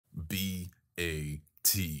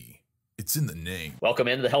It's in the name. Welcome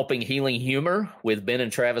into the Helping Healing Humor with Ben and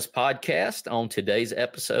Travis podcast. On today's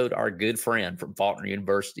episode, our good friend from Faulkner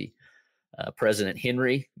University, President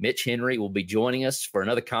Mitch Henry, will be joining us for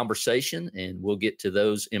another conversation, and we'll get to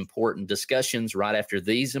those important discussions right after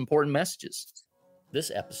these important messages. This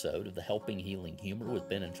episode of the Helping Healing Humor with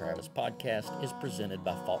Ben and Travis podcast is presented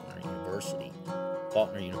by Faulkner University.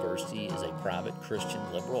 Faulkner University is a private Christian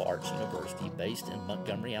liberal arts university based in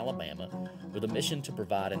Montgomery, Alabama, with a mission to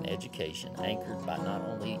provide an education anchored by not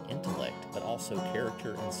only intellect, but also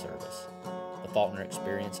character and service. The Faulkner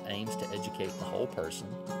experience aims to educate the whole person.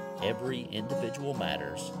 Every individual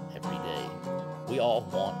matters every day. We all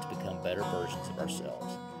want to become better versions of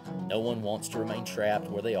ourselves. No one wants to remain trapped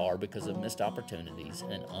where they are because of missed opportunities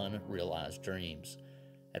and unrealized dreams.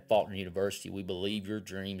 At Faulkner University, we believe your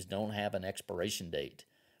dreams don't have an expiration date.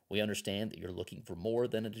 We understand that you're looking for more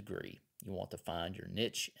than a degree. You want to find your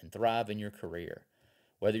niche and thrive in your career.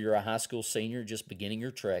 Whether you're a high school senior just beginning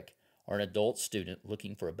your trek or an adult student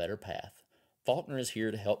looking for a better path, Faulkner is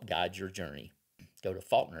here to help guide your journey. Go to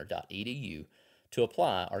faulkner.edu to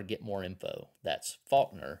apply or get more info. That's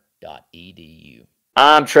faulkner.edu.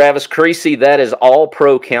 I'm Travis Creasy. That is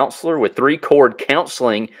all-pro counselor with 3-Chord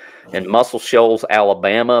Counseling in Muscle Shoals,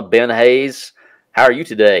 Alabama. Ben Hayes, how are you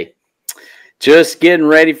today? Just getting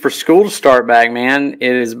ready for school to start back, man.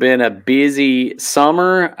 It has been a busy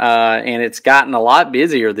summer, and it's gotten a lot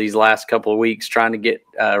busier these last couple of weeks trying to get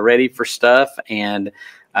ready for stuff. And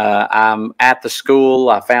I'm at the school.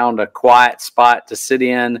 I found a quiet spot to sit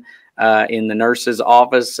in the nurse's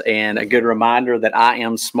office, and a good reminder that I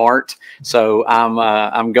am smart. So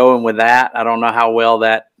I'm going with that. I don't know how well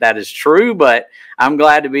that is true, but I'm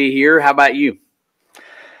glad to be here. How about you?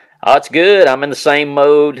 Oh, it's good. I'm in the same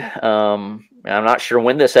mode. I'm not sure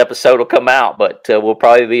when this episode will come out, but we'll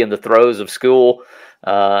probably be in the throes of school.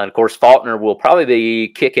 And of course, Faulkner will probably be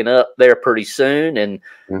kicking up there pretty soon. And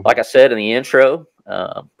like I said in the intro,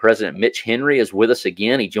 President Mitch Henry is with us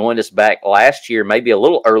again. He joined us back last year, maybe a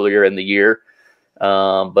little earlier in the year,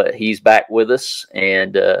 but he's back with us.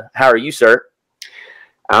 And how are you, sir?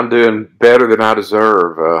 I'm doing better than I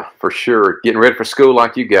deserve, for sure. Getting ready for school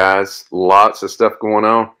like you guys. Lots of stuff going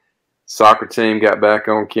on. Soccer team got back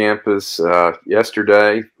on campus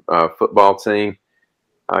yesterday. Football team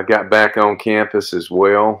got back on campus as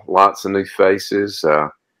well. Lots of new faces,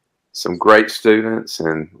 some great students,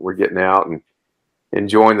 and we're getting out and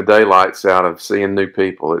enjoying the daylights out of seeing new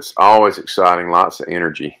people. It's always exciting, lots of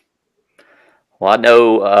energy. Well, I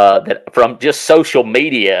know that from just social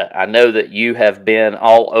media, I know that you have been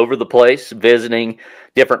all over the place, visiting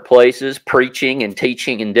different places, preaching and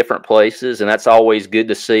teaching in different places, and that's always good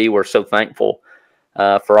to see. We're so thankful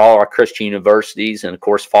for all our Christian universities, and of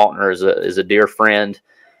course, Faulkner is a dear friend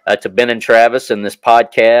to Ben and Travis and this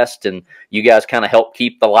podcast, and you guys kind of help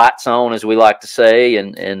keep the lights on, as we like to say,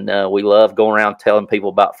 and we love going around telling people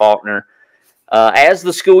about Faulkner. As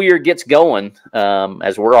the school year gets going,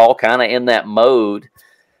 as we're all kind of in that mode,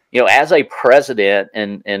 as a president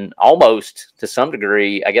and almost to some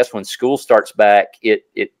degree, I guess when school starts back,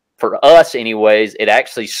 it for us anyways, it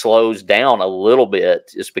actually slows down a little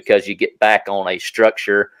bit just because you get back on a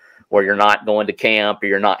structure where you're not going to camp or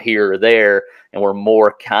you're not here or there, and we're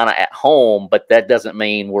more kind of at home, but that doesn't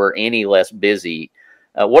mean we're any less busy.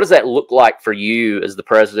 What does that look like for you as the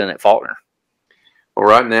president at Faulkner? Well,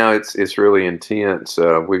 right now it's really intense.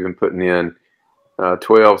 We've been putting in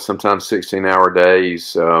 12, sometimes 16-hour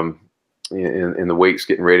days in the weeks,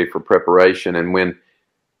 getting ready for preparation. And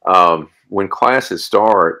when classes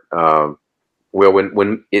start,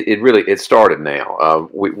 when it started now.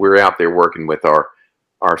 We're out there working with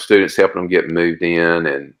our students, helping them get moved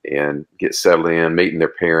in and get settled in, meeting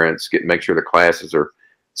their parents, make sure the classes are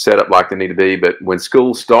set up like they need to be. But when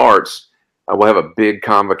school starts, we'll have a big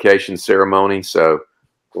convocation ceremony, so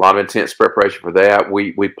a lot of intense preparation for that.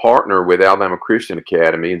 We partner with Alabama Christian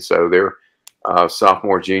Academy, and so their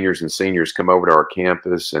sophomores, juniors, and seniors come over to our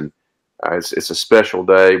campus, and it's a special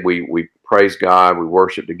day. We praise God, we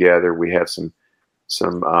worship together, we have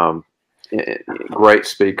some great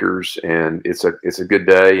speakers, and it's a good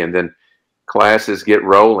day. And then classes get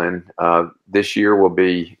rolling. This year we'll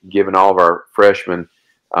be giving all of our freshmen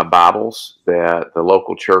Bibles that the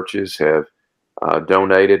local churches have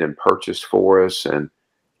donated and purchased for us, and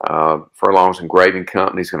Furlong's Engraving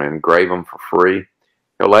Company is going to engrave them for free.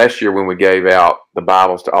 Last year when we gave out the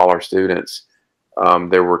Bibles to all our students,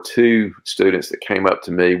 there were 2 students that came up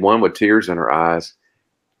to me, one with tears in her eyes,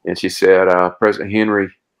 and she said, President Henry,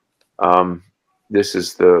 this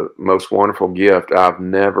is the most wonderful gift. I've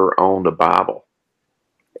never owned a Bible.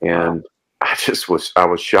 And I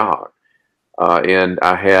was shocked. And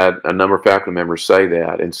I had a number of faculty members say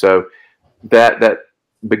that. And so that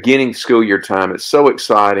beginning school year time, it's so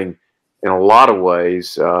exciting in a lot of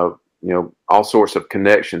ways. All sorts of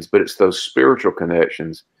connections, but it's those spiritual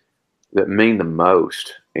connections that mean the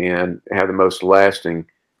most and have the most lasting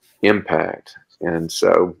impact. And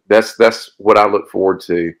so that's what I look forward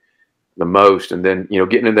to the most. And then,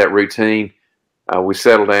 getting into that routine, we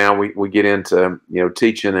settle down, we get into,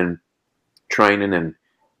 teaching and training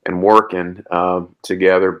and working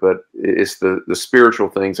together. But it's the spiritual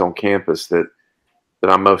things on campus that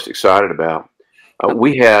I'm most excited about.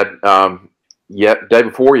 We had, day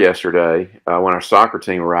before yesterday, when our soccer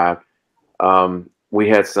team arrived, we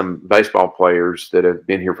had some baseball players that have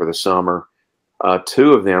been here for the summer.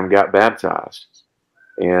 Two of them got baptized,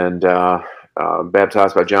 and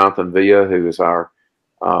baptized by Jonathan Villa, who is our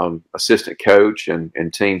assistant coach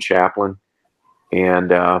and team chaplain.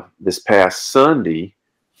 And this past Sunday,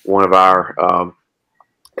 one of our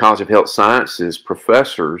College of Health Sciences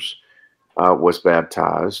professors was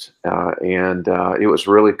baptized, and it was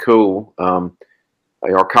really cool.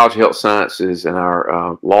 Our College of Health Sciences and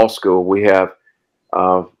our law school, we have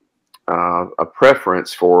a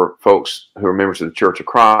preference for folks who are members of the Church of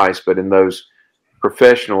Christ, but in those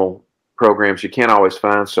professional programs, you can't always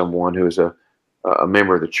find someone who is a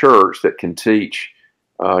member of the church that can teach,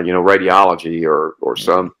 radiology or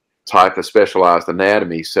some type of specialized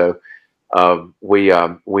anatomy. So we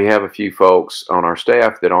have a few folks on our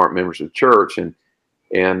staff that aren't members of the church, and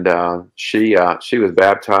she was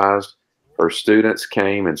baptized. Her students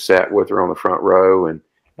came and sat with her on the front row, and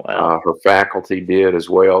wow. Her faculty did as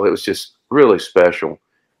well. It was just really special.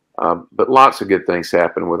 But lots of good things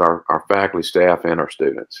happen with our faculty, staff, and our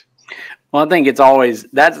students. Well, I think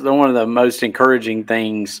that's one of the most encouraging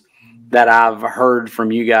things that I've heard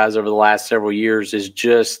from you guys over the last several years is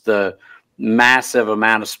just the massive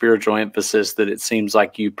amount of spiritual emphasis that it seems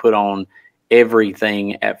like you put on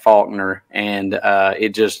everything at Faulkner. And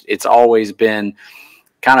it's always been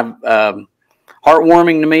kind of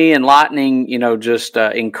heartwarming to me, enlightening, just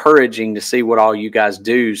encouraging to see what all you guys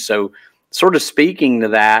do. So sort of speaking to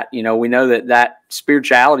that, we know that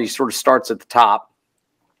spirituality sort of starts at the top.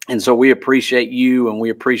 And so we appreciate you, and we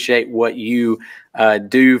appreciate what you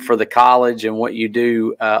do for the college and what you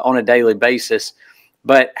do on a daily basis.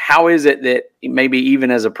 But how is it that maybe even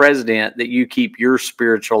as a president that you keep your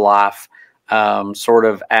spiritual life sort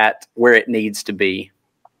of at where it needs to be?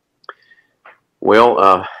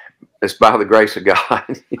 Well, it's by the grace of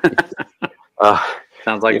God.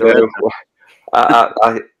 Sounds like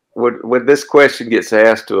when this question gets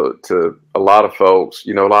asked to a lot of folks,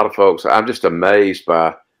 I'm just amazed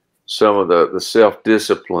by some of the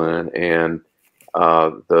self-discipline and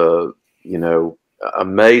the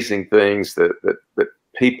amazing things that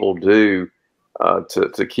people do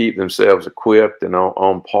to keep themselves equipped and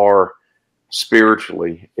on par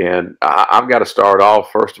spiritually. And I've got to start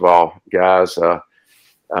off, first of all, guys,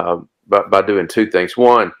 by doing two things.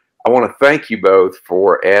 One, I want to thank you both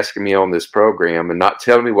for asking me on this program and not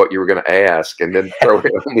telling me what you were going to ask and then throwing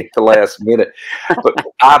it on me at the last minute. But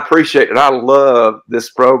I appreciate it. I love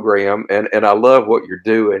this program, and I love what you're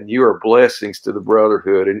doing. You are blessings to the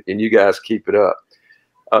brotherhood, and you guys keep it up.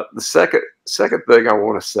 The second thing I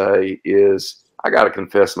want to say is I got to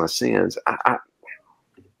confess my sins.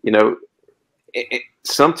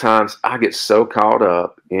 Sometimes I get so caught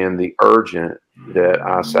up in the urgent that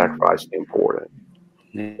I sacrifice the important.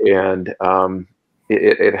 And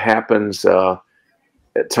it happens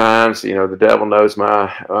at times. The devil knows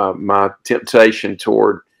my temptation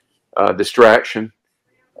toward distraction.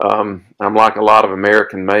 I'm like a lot of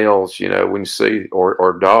American males, when you see,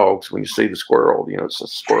 or dogs, when you see the squirrel, it's a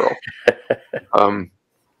squirrel.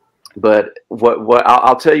 But what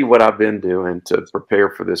I'll tell you what I've been doing to prepare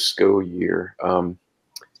for this school year.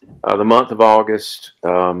 The month of August,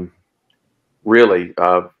 really,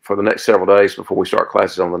 for the next several days before we start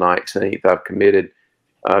classes on the 19th, I've committed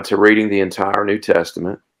to reading the entire New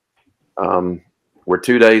Testament. We're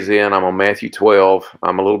 2 days in. I'm on Matthew 12.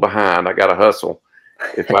 I'm a little behind. I got to hustle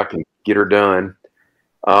if I can get her done.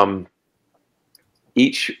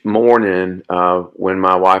 Each morning, when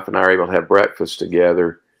my wife and I are able to have breakfast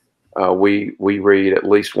together, we read at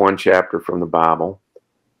least one chapter from the Bible,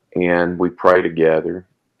 and we pray together.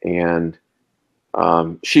 And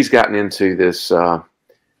she's gotten into this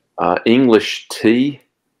English tea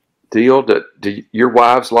deal. Do your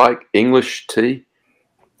wives like English tea?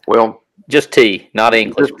 Well, just tea, not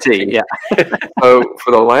English. Just tea, yeah. So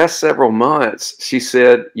for the last several months, she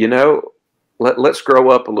said, let's grow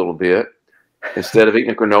up a little bit. Instead of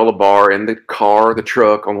eating a granola bar in the car, the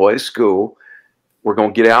truck on the way to school, we're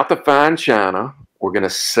going to get out the fine china. We're going to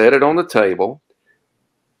set it on the table.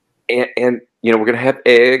 and you know, we're going to have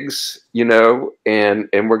eggs, you know, and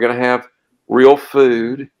we're going to have real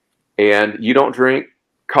food, and you don't drink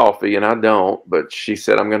coffee and I don't, but she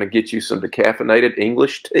said, I'm going to get you some decaffeinated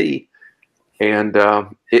English tea, and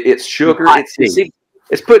it's sugar.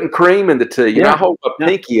 It's putting cream in the tea. You know, I hold my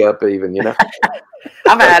pinky up even, you know.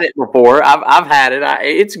 I've had it before. I've had it.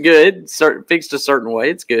 It's good. Fixed a certain way.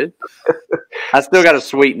 It's good. I still got to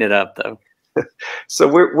sweeten it up though. So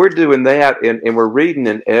we're doing that, and we're reading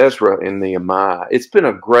in Ezra and Nehemiah. It's been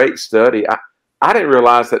a great study. I didn't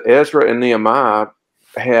realize that Ezra and Nehemiah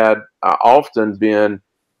had often been.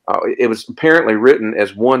 It was apparently written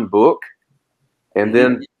as one book, and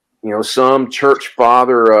then you know, some church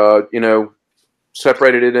father you know,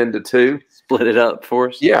 separated it into two, split it up for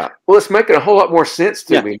us. Yeah, well, it's making a whole lot more sense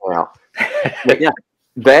to me now.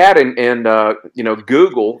 That and you know,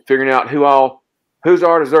 Google figuring out who's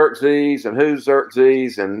Artaxerxes and who's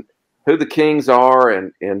Xerxes and who the kings are,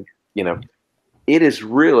 and you know, it is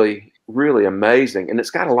really, really amazing, and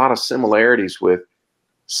it's got a lot of similarities with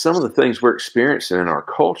some of the things we're experiencing in our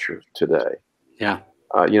culture today. Yeah,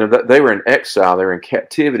 you know, they were in exile, they were in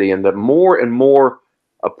captivity, and the more and more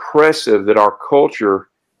oppressive that our culture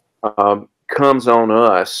comes on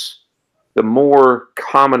us, the more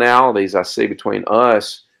commonalities I see between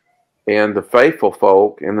us and the faithful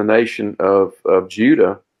folk in the nation of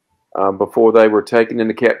Judah before they were taken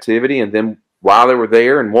into captivity, and then while they were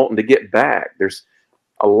there and wanting to get back. There's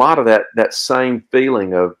a lot of that same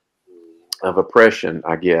feeling of oppression,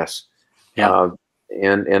 I guess. And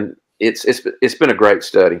it's been a great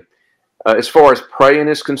study. As far as praying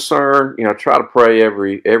is concerned, you know, I try to pray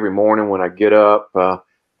every morning when I get up.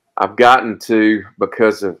 I've gotten to,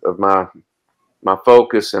 because of my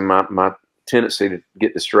focus and my tendency to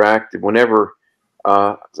get distracted, whenever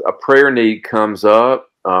a prayer need comes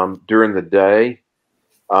up during the day,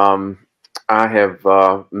 I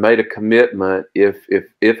have made a commitment,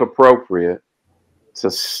 if appropriate,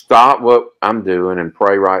 to stop what I'm doing and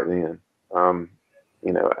pray right then.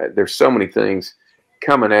 You know, there's so many things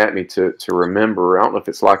coming at me to remember. I don't know if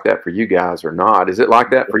it's like that for you guys or not. Is it like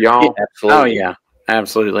that for y'all? Yeah, absolutely. Oh yeah,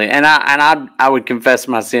 absolutely. And I would confess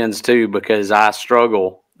my sins too, because I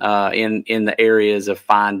struggle in the areas of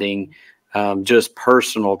finding just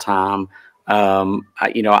personal time.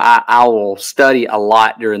 You know, I will study a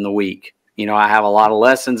lot during the week. You know, I have a lot of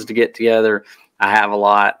lessons to get together. I have a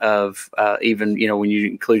lot of even, you know, when you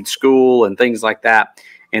include school and things like that.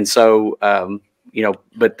 And so, you know,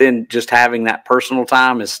 but then just having that personal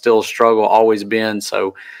time is still a struggle, always been. So,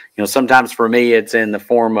 you know, sometimes for me, it's in the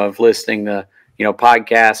form of listening to, you know,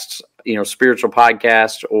 podcasts, you know, spiritual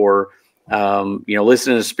podcasts, or, you know,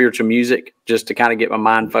 listening to spiritual music just to kind of get my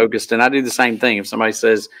mind focused. And I do the same thing. If somebody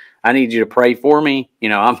says, I need you to pray for me, you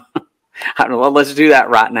know, I don't know, well, let's do that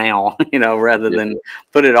right now, you know, rather than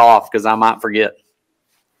put it off because I might forget.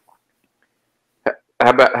 How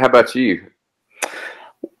about you?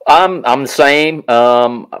 I'm the same.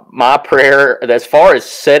 My prayer, as far as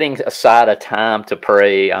setting aside a time to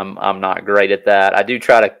pray, I'm not great at that. I do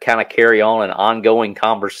try to kind of carry on an ongoing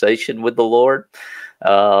conversation with the Lord.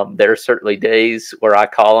 There are certainly days where I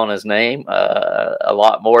call on His name a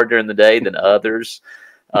lot more during the day than others.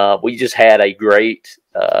 We just had a great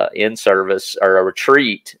in-service or a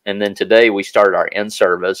retreat, and then today we started our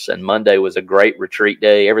in-service, and Monday was a great retreat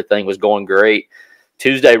day. Everything was going great.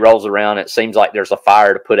 Tuesday rolls around, it seems like there's a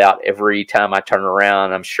fire to put out every time I turn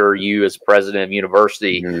around. I'm sure you, as president of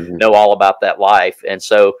university, know all about that life. And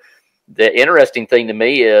so the interesting thing to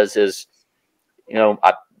me is you know,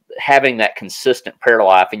 having that consistent prayer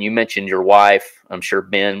life. And you mentioned your wife. I'm sure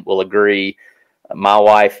Ben will agree. My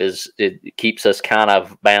wife it keeps us kind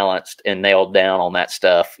of balanced and nailed down on that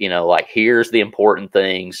stuff. You know, like, here's the important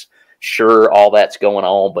things. Sure, all that's going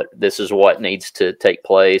on, but this is what needs to take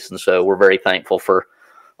place. And so we're very thankful for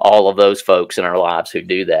all of those folks in our lives who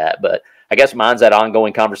do that. But I guess mine's that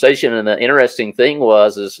ongoing conversation. And the interesting thing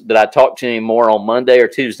is that I talked to him more on Monday or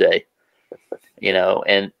Tuesday, you know,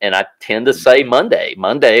 and I tend to say Monday.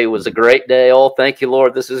 Monday was a great day. Oh, thank you,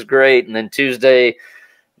 Lord. This is great. And then Tuesday,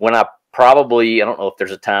 when I don't know if there's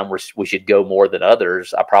a time where we should go more than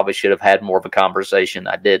others. I probably should have had more of a conversation.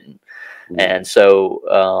 I didn't. And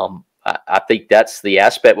so, I think that's the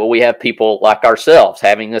aspect where we have people like ourselves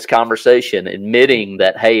having this conversation, admitting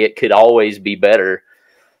that, hey, it could always be better,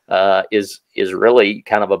 is really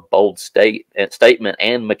kind of a bold statement,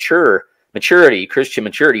 and maturity, Christian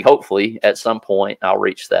maturity. Hopefully at some point I'll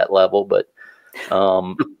reach that level, but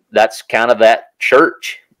that's kind of that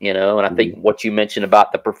church, you know. And I think what you mentioned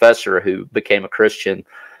about the professor who became a Christian,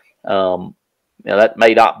 you know, that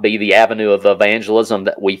may not be the avenue of evangelism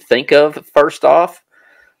that we think of first off.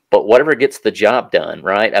 but whatever gets the job done,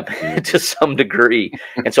 right? I mean, to some degree.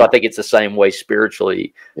 And so I think it's the same way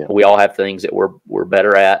spiritually. Yeah. We all have things that we're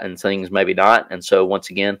better at and things maybe not. And so once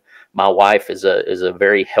again, my wife is a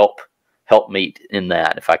very helpmeet in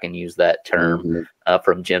that, if I can use that term,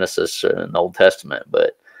 from Genesis and the Old Testament.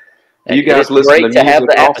 But do you guys it's listen great to to have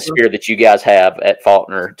music the also? atmosphere that you guys have at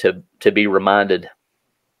Faulkner to be reminded.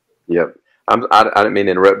 Yep. I didn't mean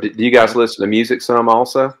to interrupt. Do you guys listen to music some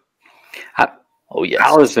also? Oh, yes.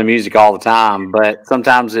 I listen to music all the time, but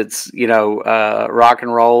sometimes it's, rock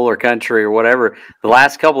and roll or country or whatever. The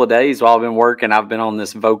last couple of days while I've been working, I've been on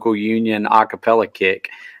this Vocal Union a cappella kick.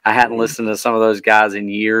 I hadn't listened to some of those guys in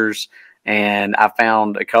years, and I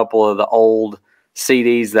found a couple of the old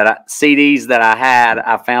CDs that I had.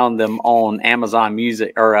 I found them on Amazon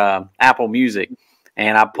Music or Apple Music,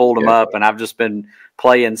 and I pulled them up, and I've just been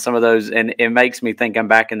playing some of those, and it makes me think I'm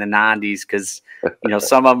back in the 90s because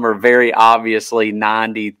some of them are very obviously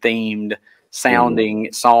 90 themed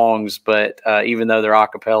sounding songs, but even though they're a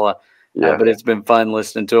cappella, but it's been fun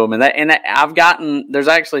listening to them. And I've gotten, there's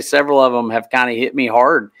actually several of them have kind of hit me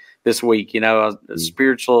hard this week,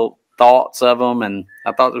 spiritual thoughts of them, and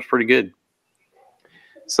I thought it was pretty good.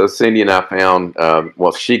 So Cindy and I found,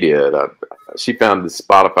 she did. She found the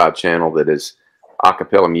Spotify channel that is a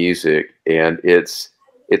cappella music, and it's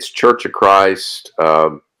Church of Christ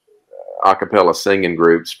a cappella singing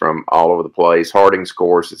groups from all over the place. Harding's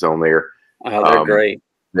Chorus is on there. Oh, they're great.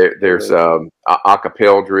 There's a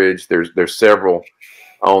cappella. There's several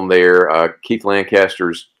on there. Keith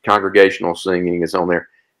Lancaster's congregational singing is on there,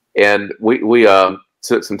 and we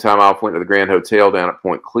took some time off, went to the Grand Hotel down at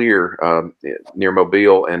Point Clear near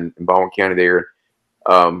Mobile and in Baldwin County there.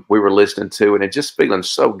 We were listening to it and just feeling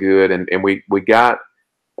so good. And we got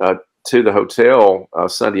to the hotel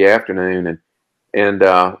Sunday afternoon,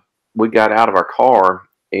 and we got out of our car,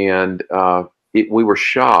 and we were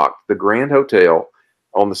shocked. The Grand Hotel,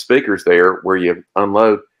 on the speakers there where you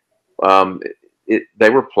unload, they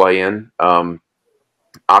were playing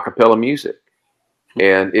a cappella music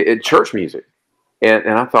and church music. And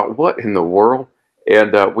I thought, what in the world?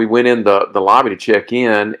 And we went in the lobby to check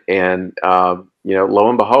in, and lo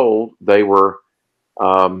and behold, they were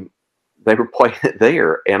playing it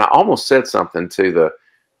there. And I almost said something to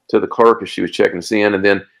the clerk as she was checking us in, and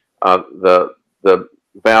then the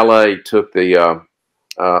valet took the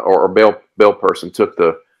or bell person took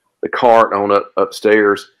the cart on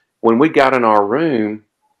upstairs. When we got in our room,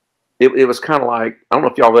 it was kind of like, I don't know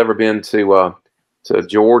if y'all have ever been to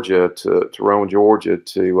Georgia, to Rome, Georgia,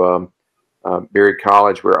 to Berry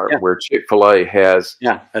College, where Chick-fil-A has.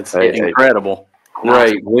 Yeah, that's incredible.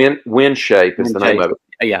 Great wind shape is the name of it.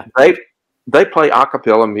 Yeah, they play a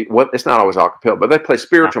cappella. Well, it's not always a cappella, but they play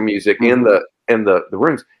spiritual music in the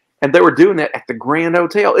rooms, and they were doing that at the Grand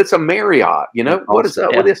Hotel. It's a Marriott, What is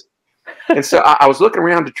up with this? And so I was looking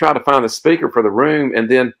around to try to find the speaker for the room, and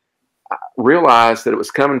then I realized that it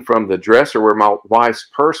was coming from the dresser where my wife's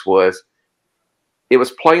purse was. It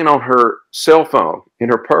was playing on her cell phone in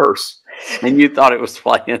her purse. And you thought it was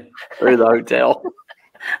playing through the hotel.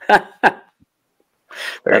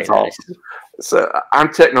 That's awesome. So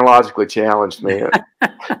I'm technologically challenged, man.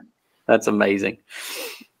 That's amazing.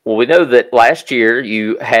 Well, we know that last year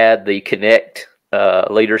you had the Connect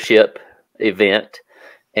leadership event,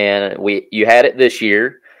 and you had it this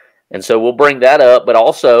year. And so we'll bring that up. But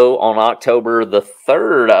also on October the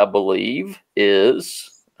 3rd, I believe, is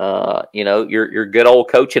your good old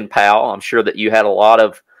coaching pal. I'm sure that you had a lot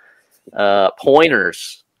of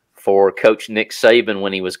pointers for Coach Nick Saban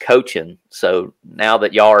when he was coaching. So now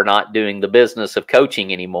that y'all are not doing the business of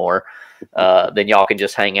coaching anymore, then y'all can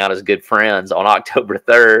just hang out as good friends on October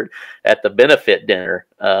 3rd at the benefit dinner.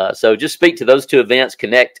 So just speak to those two events.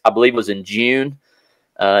 Connect, I believe, was in June.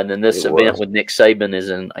 And then this event with Nick Saban is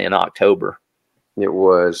in October. It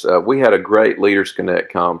was. We had a great Leaders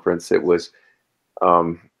Connect conference. It was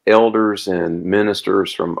elders and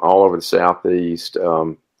ministers from all over the Southeast.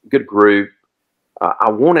 Good group.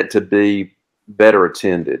 I want it to be better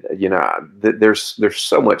attended. There's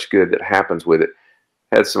so much good that happens with it.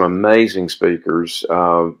 Had some amazing speakers.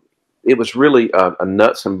 It was really a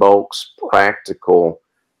nuts and bolts, practical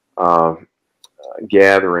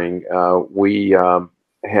gathering. We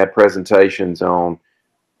had presentations on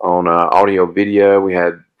audio, video. We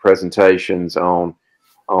had presentations on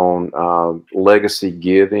legacy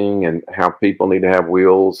giving and how people need to have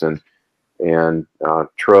wills and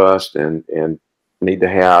trust and need to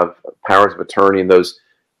have powers of attorney and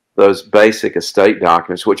those basic estate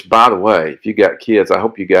documents, which, by the way, if you got kids, I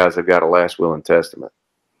hope you guys have got a last will and testament.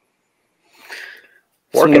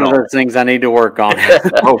 Working one of on those things I need to work on.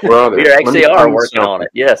 Oh, brother. We Let actually me tell are you working on something.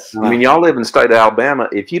 it. Yes. I mean, y'all live in the state of Alabama.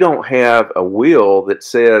 If you don't have a will that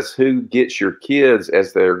says who gets your kids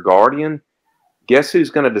as their guardian, guess who's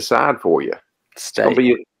going to decide for you? It's going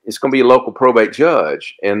to be a local probate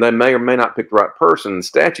judge, and they may or may not pick the right person. The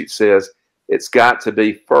statute says it's got to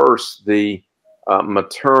be first the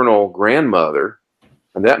maternal grandmother,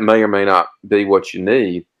 and that may or may not be what you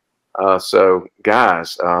need. So,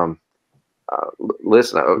 guys,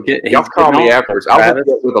 listen, y'all call me afterwards.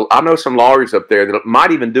 I know some lawyers up there that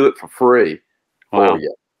might even do it for free for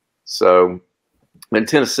you. So, in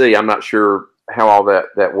Tennessee, I'm not sure how all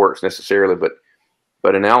that works necessarily, but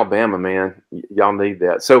in Alabama, man, y'all need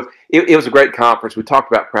that. So it was a great conference. We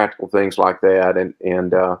talked about practical things like that, and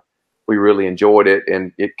we really enjoyed it.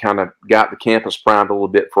 And it kind of got the campus primed a little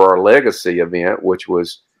bit for our legacy event, which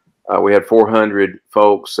was we had 400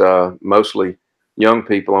 folks, mostly young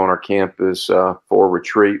people on our campus for a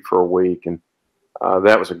retreat for a week, and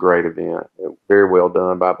that was a great event. Very well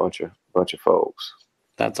done by a bunch of folks.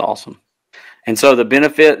 That's awesome. And so the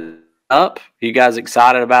benefit up, you guys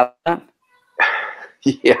excited about that?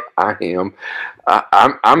 Yeah, I am.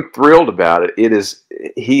 I'm thrilled about it.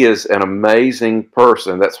 He is an amazing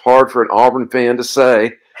person. That's hard for an Auburn fan to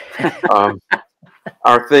say.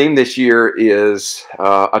 Our theme this year is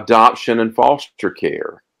adoption and foster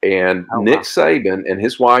care. And Nick Saban and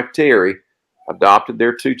his wife Terry adopted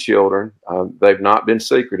their 2 children. They've not been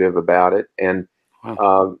secretive about it, and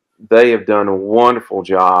they have done a wonderful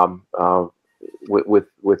job with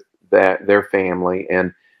their family.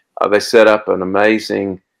 And they set up an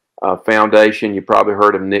amazing foundation. You probably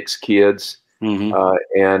heard of Nick's Kids. Mm-hmm.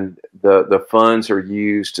 And the funds are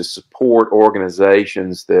used to support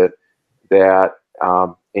organizations that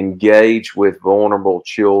engage with vulnerable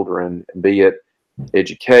children, be it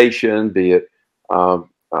education, be it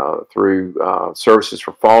through services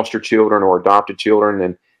for foster children or adopted children.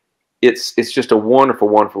 And it's just a wonderful,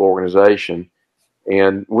 wonderful organization.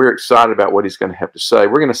 And we're excited about what he's going to have to say.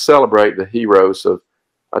 We're going to celebrate the heroes of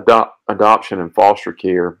adoption and foster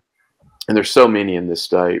care. And there's so many in this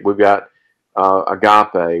state. We've got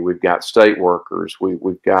Agape. We've got state workers.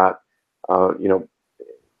 We've got,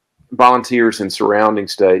 volunteers in surrounding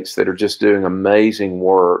states that are just doing amazing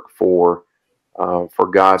work for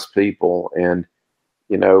God's people. And,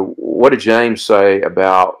 what did James say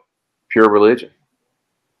about pure religion?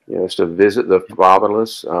 It's to visit the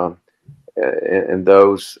fatherless and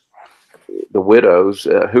those, the widows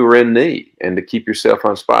who are in need, and to keep yourself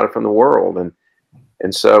unspotted from the world.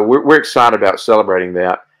 And so we're excited about celebrating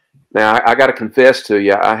that. Now, I got to confess to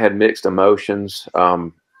you, I had mixed emotions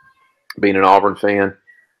being an Auburn fan.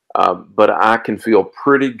 But I can feel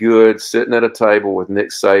pretty good sitting at a table with Nick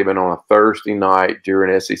Saban on a Thursday night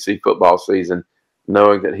during SEC football season,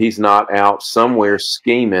 knowing that he's not out somewhere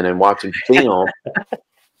scheming and watching film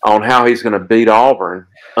on how he's going to beat Auburn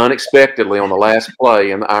unexpectedly on the last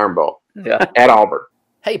play in the Iron Bowl at Auburn.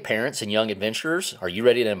 Hey, parents and young adventurers, are you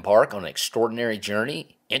ready to embark on an extraordinary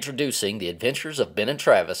journey? Introducing The Adventures of Ben and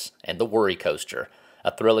Travis and the Worry Coaster,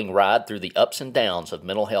 a thrilling ride through the ups and downs of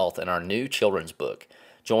mental health in our new children's book.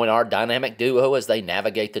 Join our dynamic duo as they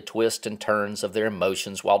navigate the twists and turns of their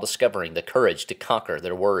emotions while discovering the courage to conquer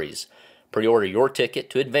their worries. Pre-order your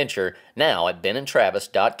ticket to adventure now at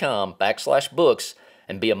benandtravis.com/books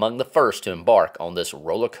and be among the first to embark on this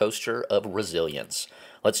roller coaster of resilience.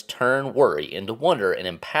 Let's turn worry into wonder and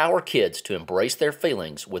empower kids to embrace their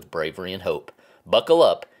feelings with bravery and hope. Buckle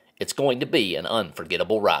up. It's going to be an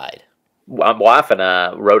unforgettable ride. My wife and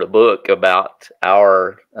I wrote a book about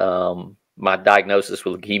my diagnosis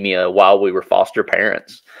with leukemia while we were foster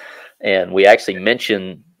parents. And we actually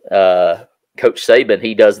mentioned Coach Saban.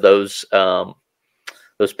 He does those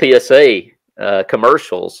PSA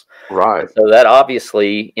commercials. Right. So that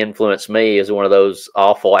obviously influenced me as one of those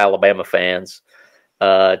awful Alabama fans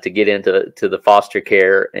to get into the foster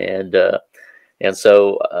care. And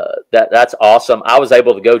so that's awesome. I was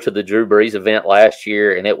able to go to the Drew Brees event last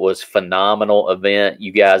year, and it was a phenomenal event.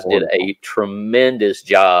 You guys did a tremendous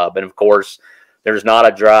job. And, of course, there's not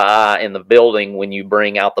a dry eye in the building when you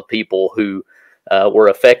bring out the people who were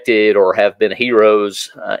affected or have been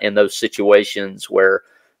heroes in those situations where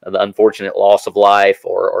the unfortunate loss of life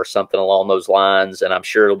or something along those lines. And I'm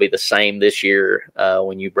sure it'll be the same this year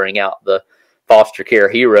when you bring out the foster care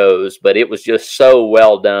heroes. But it was just so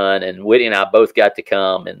well done, and Whitney and I both got to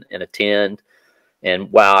come and attend.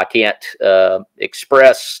 And wow, I can't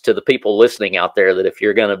express to the people listening out there that if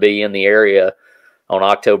you're going to be in the area on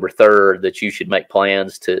October 3rd, that you should make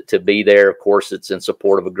plans to be there. Of course, it's in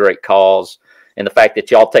support of a great cause, and the fact that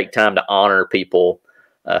y'all take time to honor people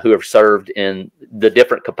who have served in the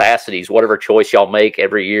different capacities, whatever choice y'all make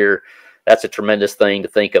every year. That's a tremendous thing to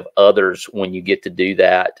think of others when you get to do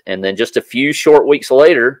that. And then just a few short weeks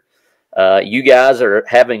later, you guys are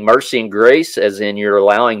having mercy and grace, as in you're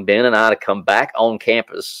allowing Ben and I to come back on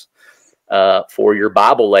campus for your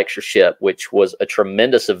Bible lectureship, which was a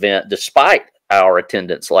tremendous event despite our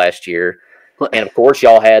attendance last year. And of course,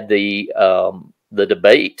 y'all had the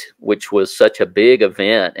debate, which was such a big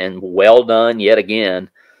event and well done yet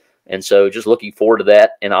again. And so just looking forward to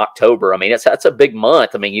that in October. I mean, that's a big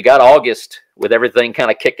month. I mean, you got August with everything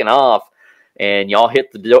kind of kicking off, and y'all hit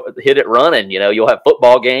it running. You know, you'll have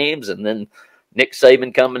football games, and then Nick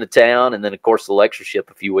Saban coming to town, and then, of course, the lectureship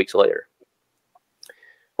a few weeks later.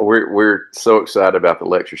 Well, we're so excited about the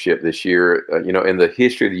lectureship this year. You know, in the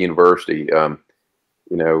history of the university,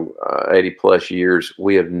 80-plus years,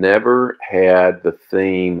 we have never had the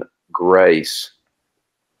theme grace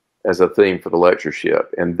as a theme for the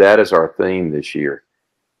lectureship, and that is our theme this year.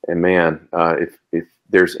 And man, if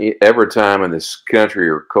there's ever a time in this country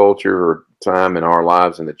or culture or time in our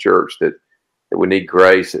lives in the church that we need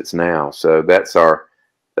grace, it's now. So that's our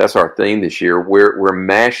theme this year. We're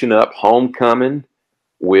mashing up homecoming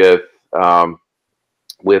with the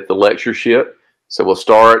lectureship. So we'll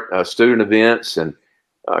start student events and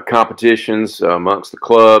competitions amongst the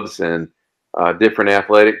clubs and different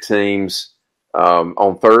athletic teams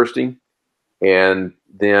on Thursday, and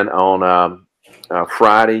then on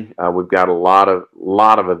Friday we've got a lot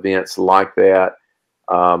of events like that.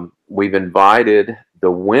 We've invited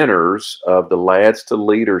the winners of the Lads to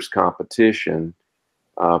Leaders competition,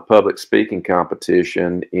 public speaking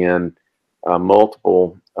competition in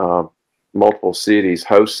multiple cities,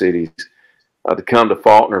 host cities, to come to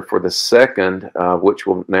Faulkner for the second, which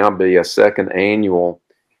will now be a second annual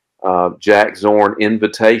Jack Zorn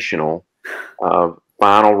Invitational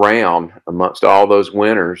final round amongst all those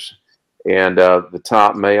winners. And the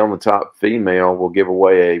top male and the top female will give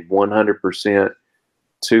away a 100%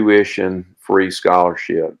 tuition-free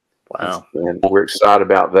scholarship. Wow. And we're excited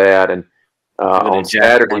about that. And on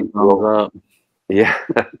Saturday, on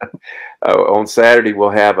Saturday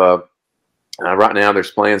we'll have right now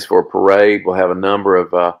there's plans for a parade. We'll have a number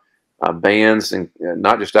of bands, and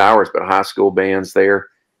not just ours, but high school bands there.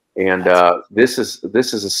 And this is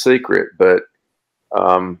a secret, but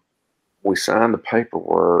we signed the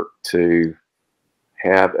paperwork to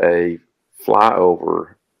have a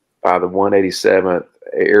flyover by the 187th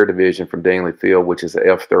Air Division from Danley Field, which is the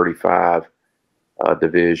F-35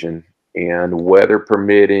 division, and weather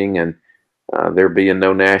permitting, and there being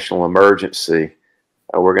no national emergency,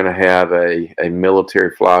 we're going to have a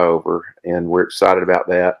military flyover, and we're excited about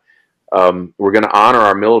that. We're going to honor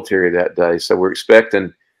our military that day, so we're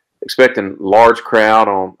expecting large crowd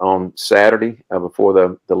on Saturday before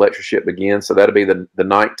the lectureship begins. So that'll be the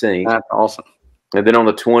 19th. That's awesome. And then on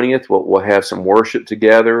the 20th, we'll have some worship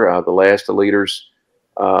together. The Lads to Leaders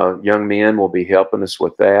young men will be helping us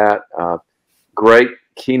with that. Great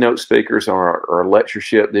keynote speakers on our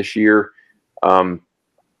lectureship this year. And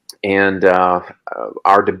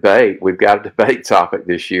our debate, we've got a debate topic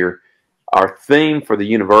this year. Our theme for the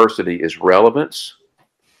university is relevance.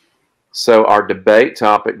 So our debate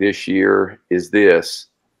topic this year is this.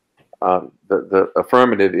 The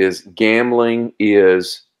affirmative is gambling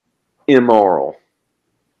is immoral.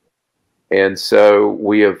 And so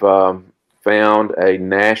we have found a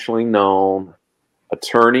nationally known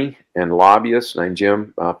attorney and lobbyist named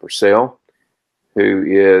Jim Purcell, who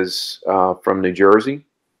is from New Jersey.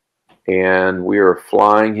 And we are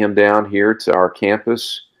flying him down here to our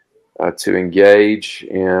campus to engage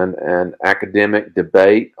in an academic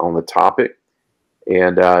debate on the topic.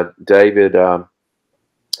 And David,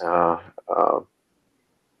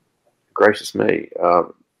 gracious me,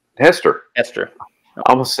 Hester. I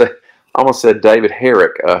almost said David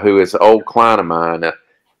Herrick, who is an old client of mine.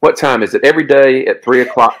 What time is it? Every day at 3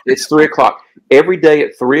 o'clock. It's 3 o'clock. Every day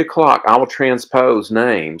at 3 o'clock, I will transpose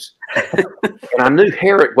names. And I knew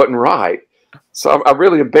Herrick wasn't right. So I'm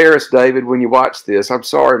really embarrassed, David, when you watch this. I'm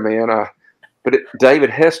sorry, man. But David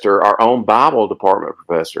Hester, our own Bible department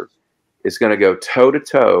professor, is going to go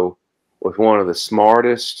toe-to-toe with one of the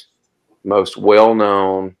smartest, most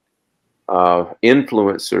well-known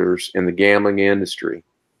influencers in the gambling industry.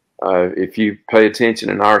 If you pay attention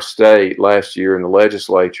in our state last year in the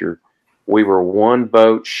legislature, we were one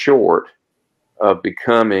vote short of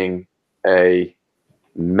becoming a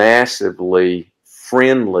massively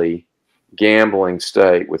friendly gambling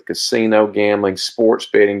state with casino gambling, sports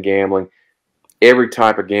betting gambling, every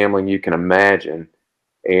type of gambling you can imagine.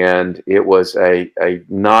 And it was a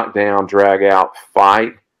knockdown, drag out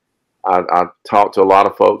fight I talk to a lot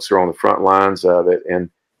of folks who are on the front lines of it, and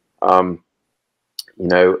you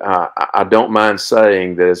know, I don't mind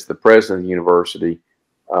saying that as the president of the university,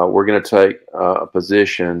 we're going to take a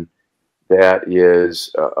position that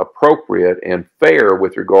is appropriate and fair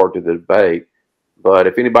with regard to the debate. But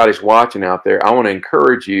if anybody's watching out there, I want to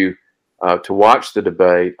encourage you to watch the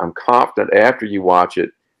debate. I'm confident after you watch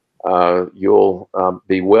it, you'll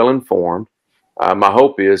be well informed. My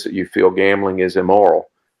hope is that you feel gambling is immoral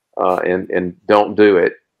and don't do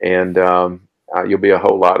it, and you'll be a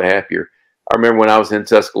whole lot happier. I remember when I was in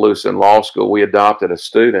Tuscaloosa in law school, we adopted a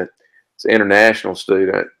student, it's an international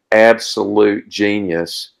student, absolute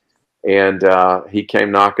genius. And he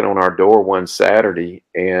came knocking on our door one Saturday,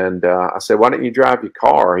 and I said, "Why didn't you drive your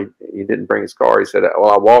car?" He didn't bring his car. He said,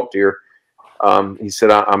 "Well, I walked here." He said,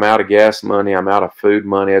 "I'm out of gas money. I'm out of food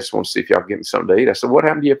money. I just want to see if y'all can get me something to eat." I said, "What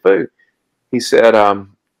happened to your food?" He said,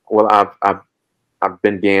 "Well, I've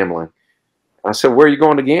been gambling." I said, "Where are you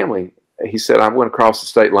going to gambling?" He said, "I went across the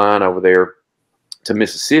state line over there to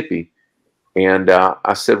Mississippi." And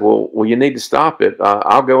I said, well, you need to stop it.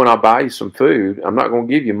 I'll go and I'll buy you some food. I'm not going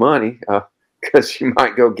to give you money because you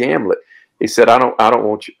might go gamble it. He said, I don't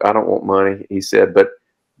want money. He said, but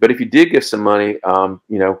if you did give some money,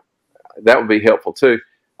 you know, that would be helpful too.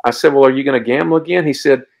 I said, well, are you going to gamble again? He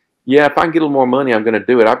said, yeah, if I can get a little more money, I'm going to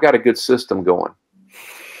do it. I've got a good system going.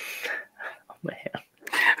 Oh, man.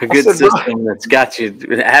 A good system that's got you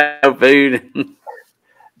have food.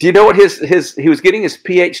 Do you know what he was getting his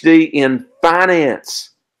PhD in finance?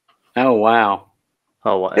 Oh, wow.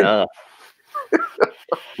 Oh,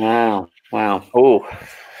 wow. Wow. Oh,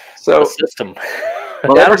 so system.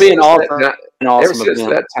 Well, that'll be an awesome ever since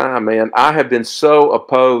that time, man, I have been so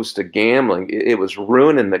opposed to gambling. It was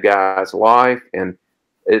ruining the guy's life, and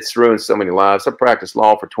it's ruined so many lives. I practiced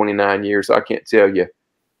law for 29 years. I can't tell you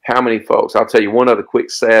how many folks. I'll tell you one other quick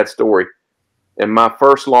sad story. In my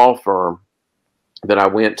first law firm that I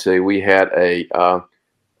went to, we had a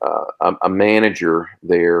manager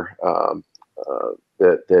there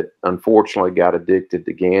that unfortunately got addicted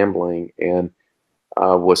to gambling and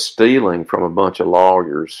was stealing from a bunch of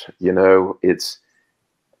lawyers. You know,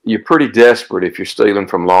 you're pretty desperate if you're stealing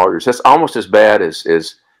from lawyers. That's almost as bad as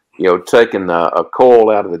you know, taking a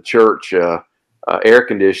coil out of the church air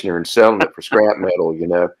conditioner and selling it for scrap metal.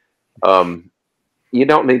 You know, you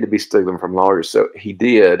don't need to be stealing from lawyers. So he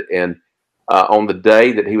did, and on the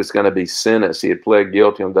day that he was going to be sentenced, he had pled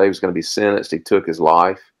guilty. On the day he was going to be sentenced, he took his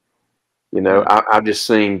life. You know, I've just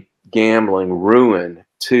seen gambling ruin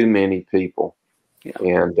too many people. Yeah.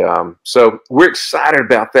 And so we're excited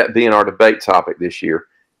about that being our debate topic this year.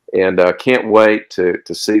 And can't wait to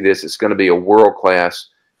see this. It's going to be a world-class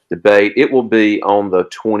debate. It will be on the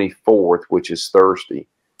 24th, which is Thursday.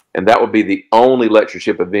 And that will be the only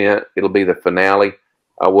lectureship event. It'll be the finale.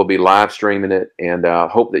 We'll be live streaming it, and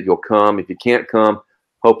hope that you'll come. If you can't come,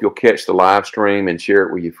 hope you'll catch the live stream and share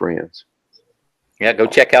it with your friends. Yeah, go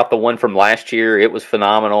check out the one from last year. It was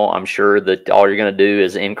phenomenal. I'm sure that all you're going to do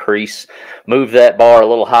is move that bar a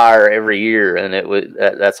little higher every year, and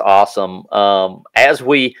that's awesome. As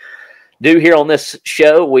we do here on this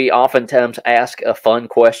show, we oftentimes ask a fun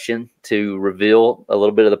question to reveal a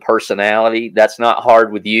little bit of the personality. That's not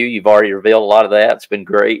hard with you. You've already revealed a lot of that. It's been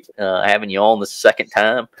great having you on the second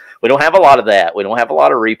time. We don't have a lot of that. We don't have a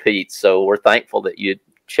lot of repeats, so we're thankful that you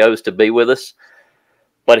chose to be with us.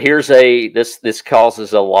 But here's this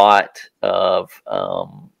causes a lot of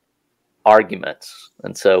arguments,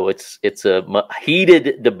 and so it's a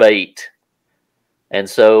heated debate. And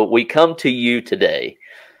so we come to you today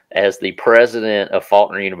as the president of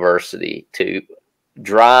Faulkner University to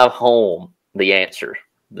drive home the answer,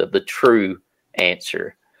 the true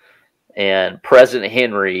answer. And President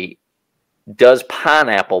Henry, does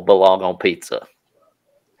pineapple belong on pizza?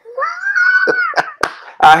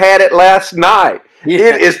 I had it last night.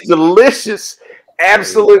 Yeah. It is delicious.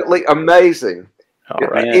 Absolutely amazing.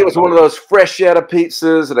 It was one of those freshetta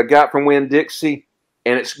pizzas that I got from Winn-Dixie,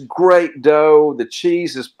 and it's great dough. The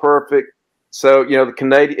cheese is perfect. So, you know,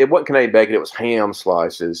 it wasn't Canadian bacon, it was ham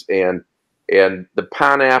slices, and the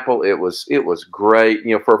pineapple, it was great.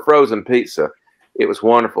 You know, for a frozen pizza, it was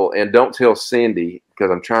wonderful. And don't tell Cindy,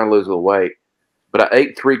 because I'm trying to lose a little weight, but I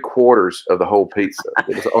ate 3/4 of the whole pizza.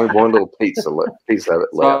 It was only one little piece of it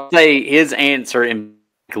left. So I'll say his answer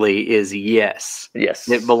is yes. Yes.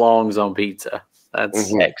 It belongs on pizza.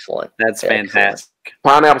 That's excellent. That's fantastic.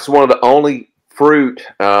 Pineapple's one of the only fruit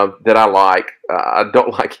that I like. I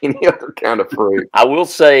don't like any other kind of fruit. I will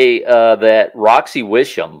say that Roxy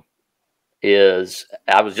Wisham is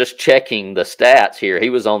I was just checking the stats here. He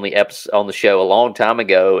was on the show a long time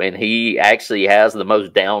ago, and he actually has the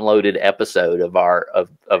most downloaded episode of our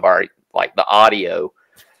like the audio,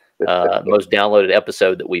 most downloaded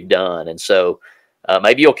episode that we've done. And so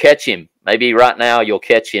maybe you'll catch him. Maybe right now you'll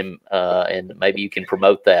catch him, and maybe you can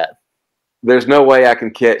promote that. There's no way I can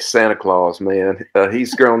catch Santa Claus, man.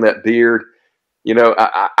 He's grown that beard. You know,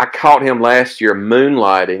 I caught him last year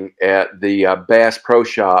moonlighting at the Bass Pro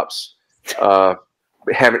Shops,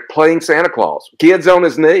 playing Santa Claus. Kids on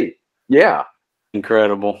his knee. Yeah.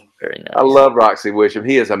 Incredible. Very nice. I love Roxy Wisham.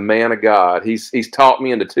 He is a man of God. He's taught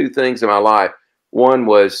me into two things in my life. One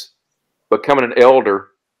was becoming an elder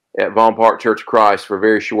at Vaughn Park Church of Christ for a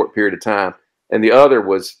very short period of time. And the other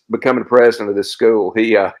was becoming president of this school.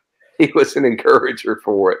 He was an encourager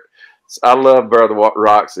for it. So I love Brother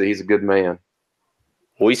Roxy. He's a good man.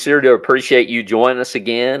 We sure do appreciate you joining us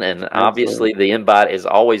again. And obviously the invite is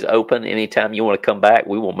always open. Anytime you want to come back,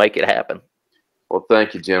 we will make it happen. Well,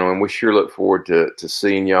 thank you, gentlemen. We sure look forward to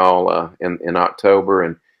seeing y'all in October.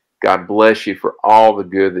 And God bless you for all the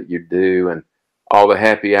good that you do and all the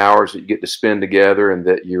happy hours that you get to spend together and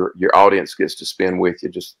that your audience gets to spend with you.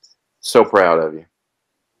 Just so proud of you.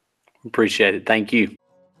 Appreciate it. Thank you.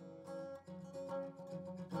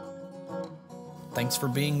 Thanks for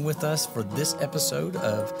being with us for this episode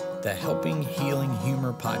of the Helping Healing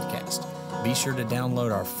Humor podcast. Be sure to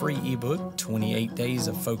download our free ebook, 28 Days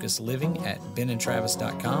of Focused Living, at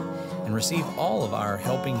benandtravis.com and receive all of our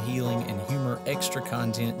Helping Healing and Humor extra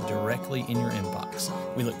content directly in your inbox.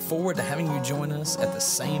 We look forward to having you join us at the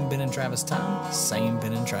same Ben and Travis time, same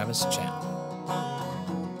Ben and Travis channel.